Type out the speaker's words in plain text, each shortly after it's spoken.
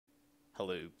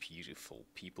Hello, beautiful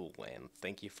people, and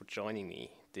thank you for joining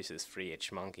me. This is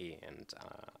FreeH Monkey, and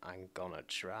I'm gonna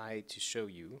try to show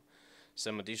you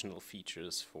some additional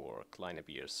features for Kleiner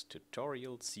Baer's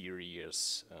tutorial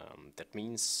series. That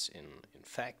means, in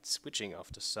fact, switching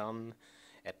off the sun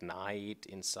at night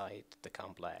inside the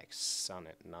complex sun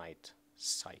at night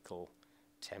cycle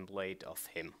template of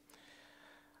him.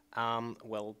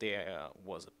 Well, there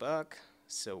was a bug,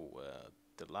 so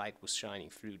the light was shining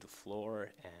through the floor,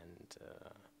 and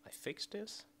I fixed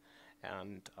this,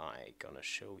 and I'm gonna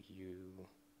show you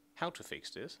how to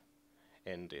fix this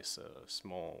in this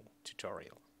small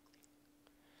tutorial.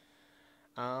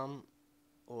 Um,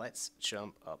 let's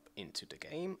jump up into the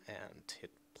game and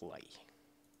hit play.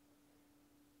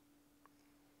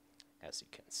 As you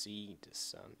can see, the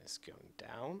sun is going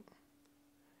down,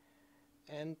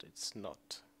 and it's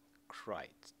not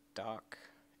quite dark,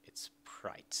 it's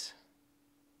bright.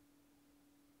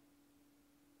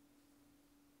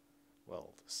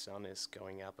 Well, the sun is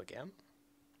going up again.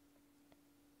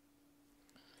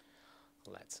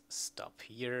 Let's stop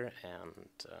here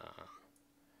and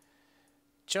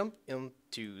jump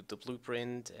into the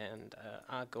blueprint, and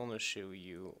I'm gonna show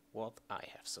you what I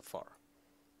have so far.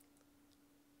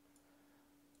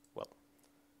 Well,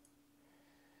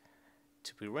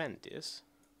 to prevent this,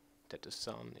 that the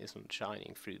sun isn't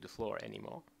shining through the floor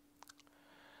anymore,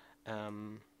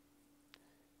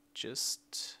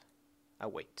 just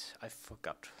wait, I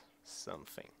forgot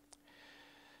something.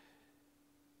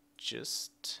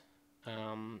 Just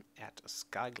add a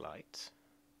skylight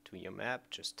to your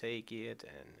map. Just take it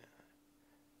and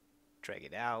drag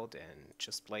it out and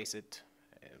just place it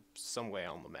somewhere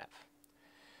on the map.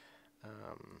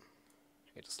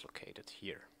 It is located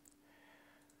here.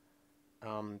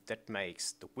 That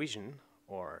makes the vision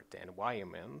or the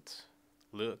environment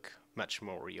look much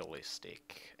more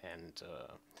realistic, and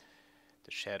the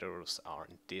shadows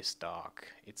aren't this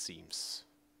dark. It seems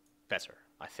better,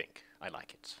 I think. I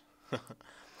like it.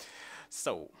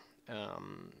 So,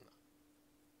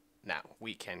 now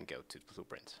we can go to the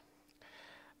blueprint.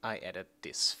 I added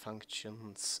these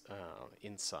functions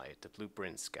inside the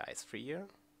blueprint sky sphere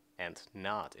and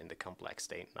not in the complex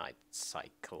day-night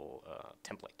cycle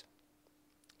template.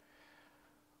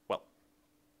 Well,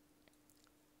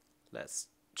 let's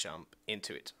jump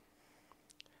into it.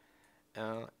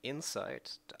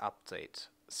 Inside the update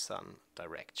sun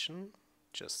direction,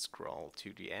 just scroll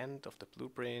to the end of the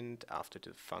blueprint after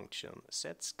the function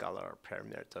set scalar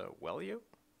parameter value,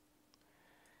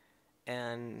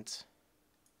 and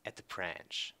at the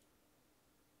branch.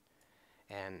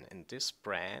 And in this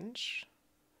branch,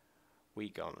 we're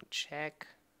gonna check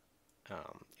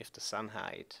if the sun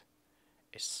height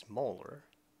is smaller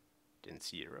than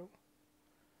 0.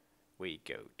 We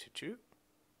go to true,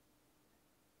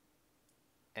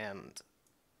 and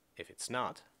if it's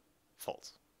not,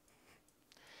 false.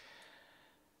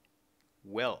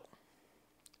 Well,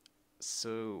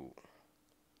 so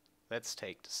let's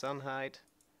take the sun height.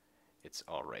 It's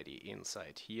already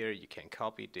inside here. You can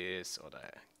copy this or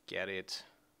get it.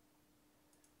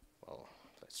 Well,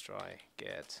 let's try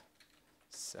get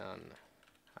sun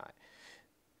height.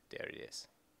 There it is.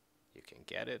 You can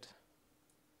get it.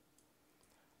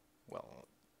 Well,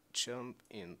 jump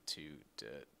into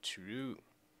the true.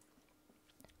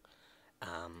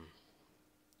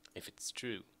 If it's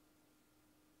true,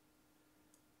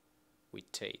 we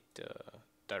take the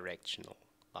directional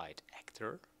light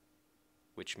actor,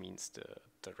 which means the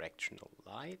directional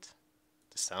light,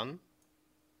 the sun,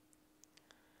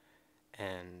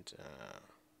 and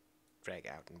drag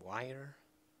out a wire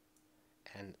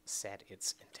and set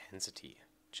its intensity.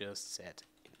 Just set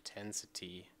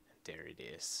intensity, and there it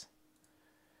is.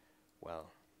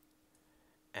 Well,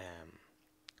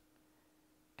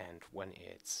 and when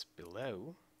it's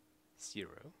below 0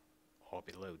 or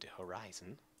below the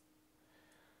horizon,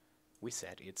 we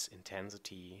set its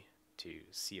intensity to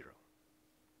 0.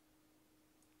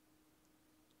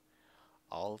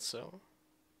 Also,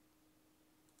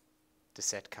 the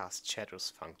set cast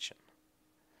shadows function.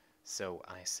 So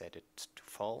I set it to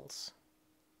false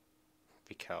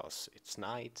because it's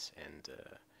night, and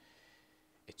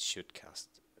it shouldn't cast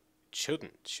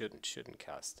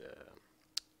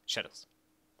shadows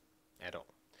at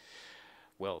all.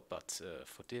 Well, but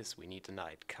for this we need a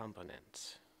night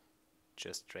component.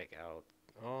 Just drag out,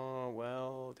 oh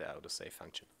well, the autosave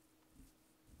function.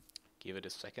 Give it a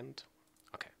second.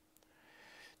 Okay.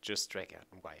 Just drag out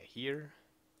a wire here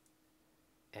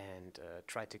and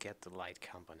try to get the light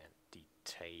component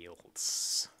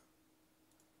details.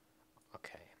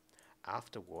 Okay.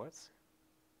 Afterwards,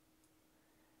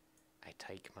 I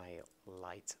take my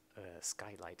light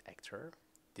skylight actor.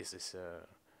 This is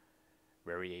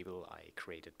variable I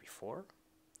created before.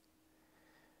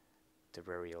 The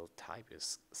variable type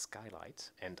is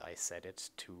skylight, and I set it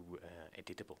to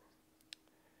editable.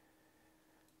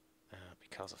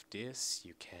 Because of this,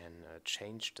 you can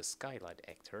change the skylight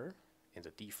actor in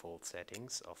the default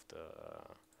settings of the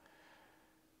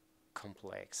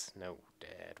complex, no,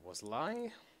 that was a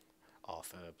lie,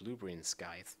 of a blue-green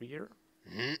sky sphere,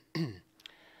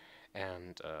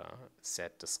 and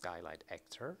set the skylight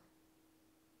actor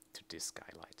to this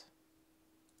skylight.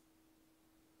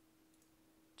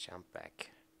 Jump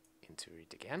back into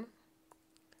it again,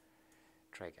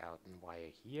 drag out a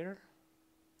wire here,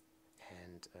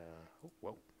 and oh,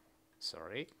 whoa,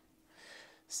 sorry,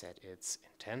 set its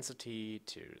intensity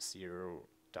to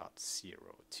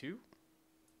 0.02,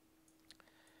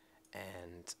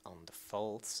 and on the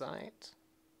fold side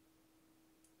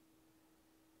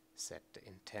set the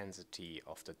intensity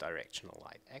of the directional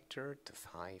light actor to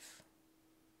 5,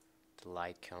 the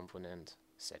light component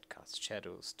set cast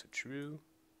shadows to true,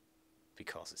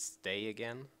 because it's day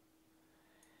again,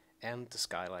 and the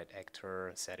skylight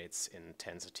actor set its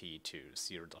intensity to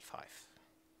 0.5.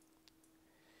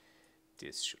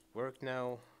 This should work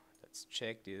now. Let's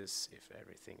check this, if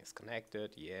everything is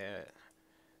connected. Yeah,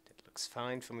 that looks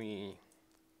fine for me.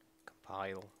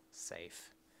 Compile,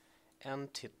 save, and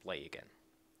hit play again.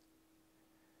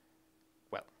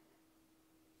 Well,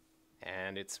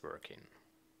 and it's working.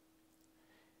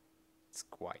 It's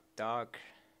quite dark.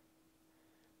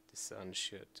 The sun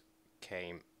should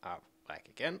came up back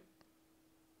again.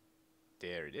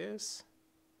 There it is.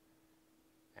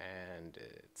 And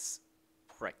it's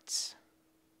bright.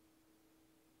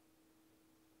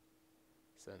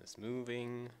 Sun is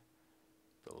moving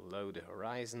below the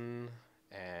horizon,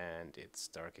 and it's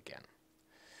dark again.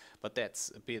 But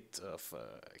that's a bit of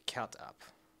a cut up.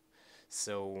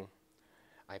 So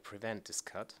I prevent this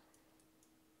cut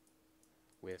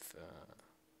with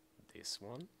this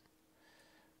one.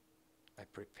 I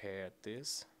prepared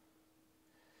this.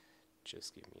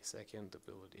 Just give me a second to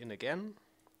build it in again.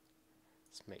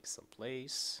 Let's make some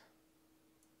place.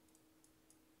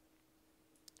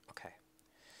 Okay.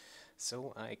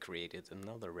 So I created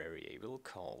another variable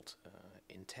called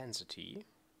intensity,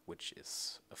 which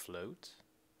is a float.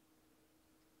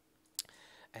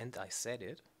 And I set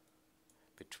it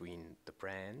between the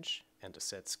branch and the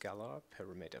set scalar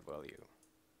parameter value.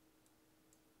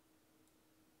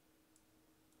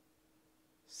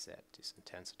 Set this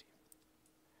intensity.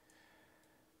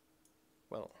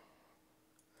 Well,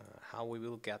 how we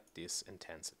will get this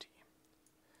intensity?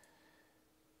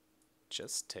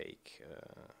 Just take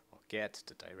or get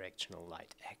the directional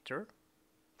light actor,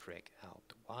 drag out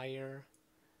the wire,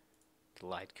 the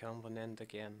light component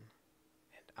again,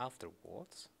 and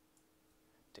afterwards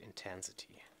the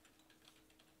intensity.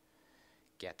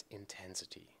 Get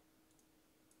intensity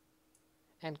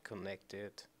and connect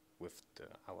it with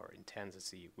our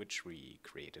intensity which we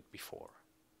created before.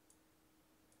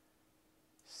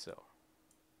 So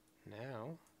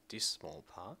now this small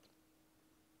part,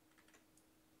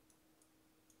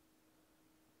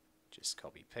 just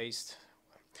copy paste.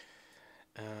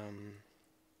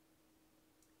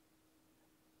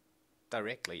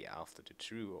 Directly after the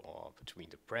true or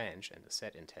between the branch and the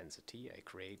set intensity, I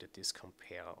created this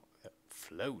compare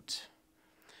float,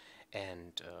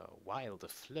 and while the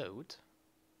float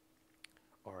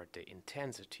or the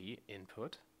intensity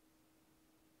input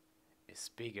is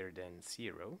bigger than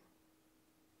 0,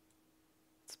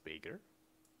 it's bigger.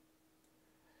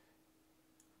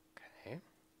 Okay.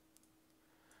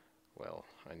 Well,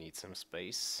 I need some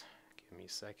space. Give me a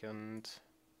second.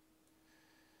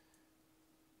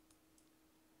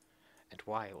 And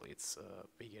while it's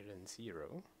bigger than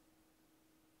 0,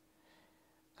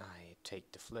 I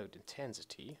take the float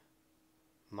intensity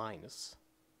minus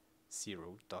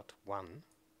 0.1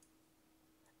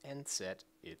 and set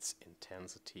its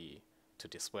intensity to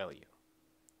this value.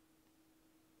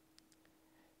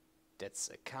 That's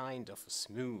a kind of a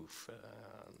smooth,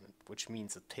 which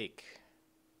means a tick,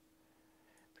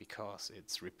 because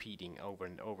it's repeating over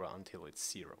and over until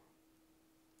it's 0.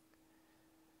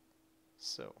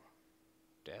 So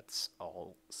that's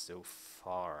all so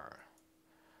far.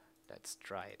 Let's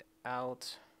try it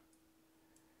out.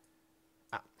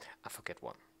 Ah, I forget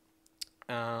one.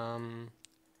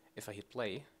 If I hit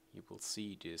play, you will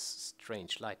see this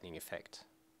strange lightning effect.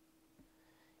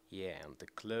 Yeah, and the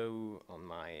glow on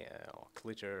my, or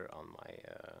glitter on my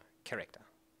character.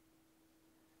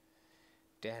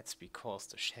 That's because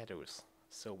the shadows.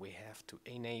 So we have to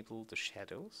enable the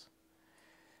shadows.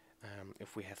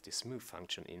 If we have the smooth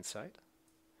function inside,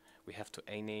 we have to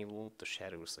enable the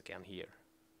shadows again here.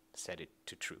 Set it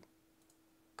to true.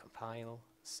 Compile,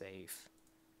 save,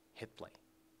 hit play.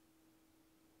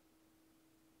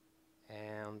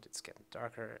 And it's getting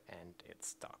darker and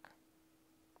it's dark.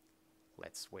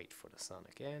 Let's wait for the sun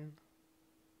again.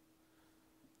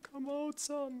 Come out,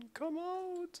 sun, come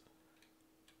out!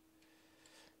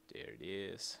 There it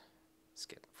is. It's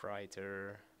getting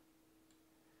brighter,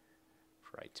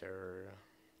 brighter.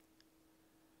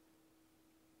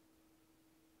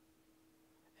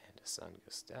 And the sun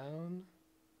goes down.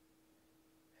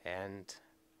 And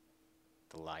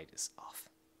the light is off.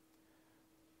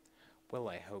 Well,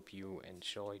 I hope you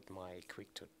enjoyed my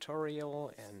quick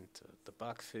tutorial and the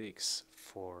bug fix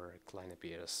for Kleiner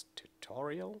Baer's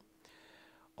tutorial,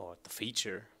 or the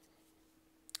feature.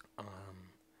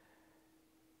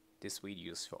 This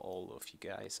video is for all of you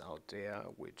guys out there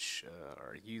which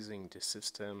are using the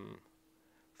system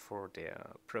for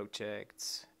their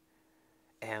projects,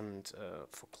 and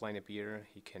for Kleiner Baer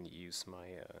he can use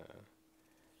my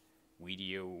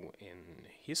video in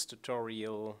his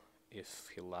tutorial if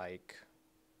he like,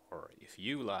 or if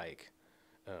you like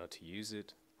to use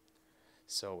it.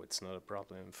 So it's not a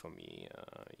problem for me.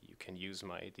 You can use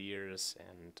my ideas,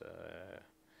 and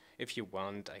if you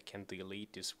want I can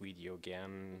delete this video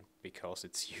again because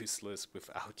it's useless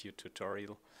without your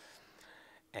tutorial.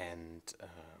 And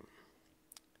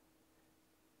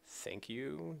thank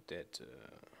you that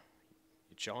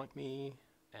you joined me,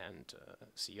 and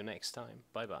see you next time.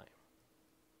 Bye bye.